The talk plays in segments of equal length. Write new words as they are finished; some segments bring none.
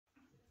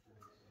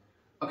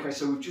Okay,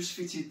 so we've just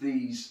fitted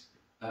these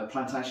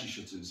plantation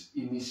shutters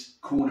in this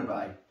corner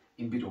bay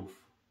in Biddulph.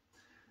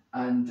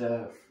 And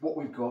what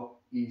we've got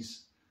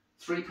is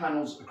 3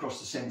 panels across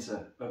the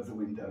centre of the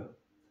window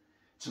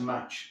to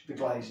match the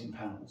glazing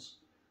panels.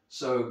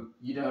 So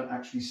you don't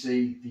actually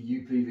see the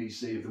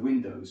UPVC of the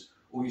windows,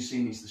 all you're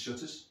seeing is the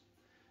shutters.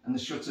 And the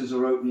shutters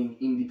are opening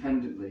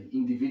independently,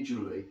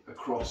 individually,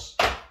 across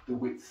the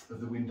width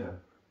of the window.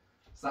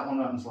 So that one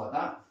opens like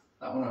that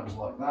one opens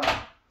like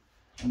that,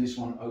 and this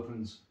one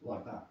opens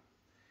like that.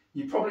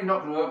 You're probably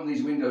not going to open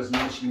these windows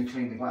unless you're going to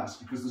clean the glass,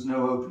 because there's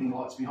no opening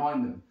lights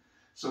behind them.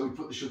 So we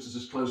put the shutters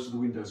as close to the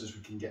windows as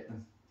we can get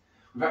them.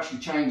 We've actually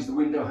changed the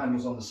window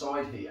handles on the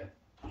side here,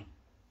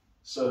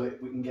 so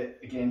that we can get,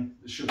 again,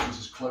 the shutters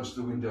as close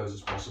to the windows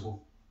as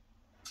possible.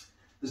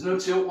 There's no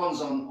tilt ones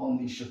on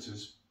these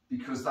shutters,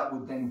 because that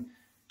would then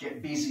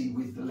get busy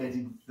with the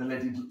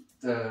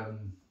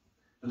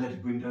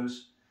leaded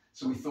windows.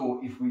 So we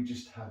thought if we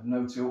just had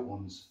no tilt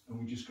ones and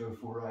we just go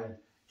for a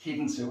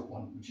hidden tilt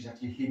one, which is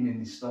actually hidden in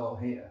this style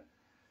here,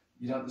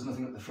 there's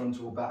nothing at the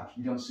front or back,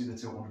 you don't see the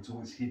tilt one at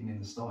all, it's hidden in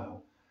the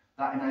style.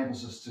 That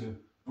enables us to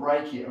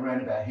break it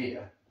around about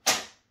here,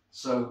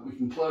 so we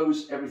can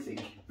close everything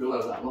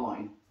below that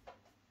line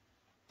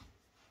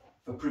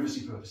for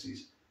privacy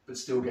purposes, but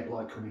still get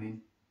light coming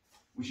in,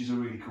 which is a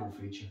really cool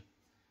feature.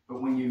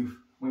 But when you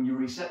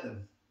reset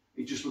them,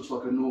 it just looks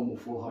like a normal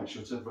full height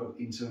shutter, both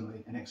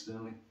internally and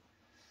externally.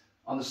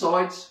 On the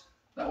sides,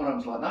 that one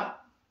opens like that.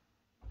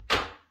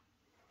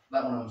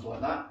 That one opens like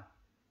that.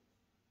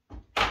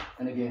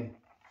 And again,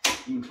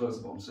 you can close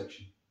the bottom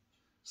section.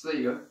 So there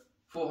you go,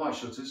 full height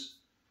shutters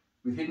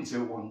with hidden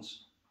tilt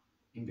ones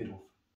in Biddulph.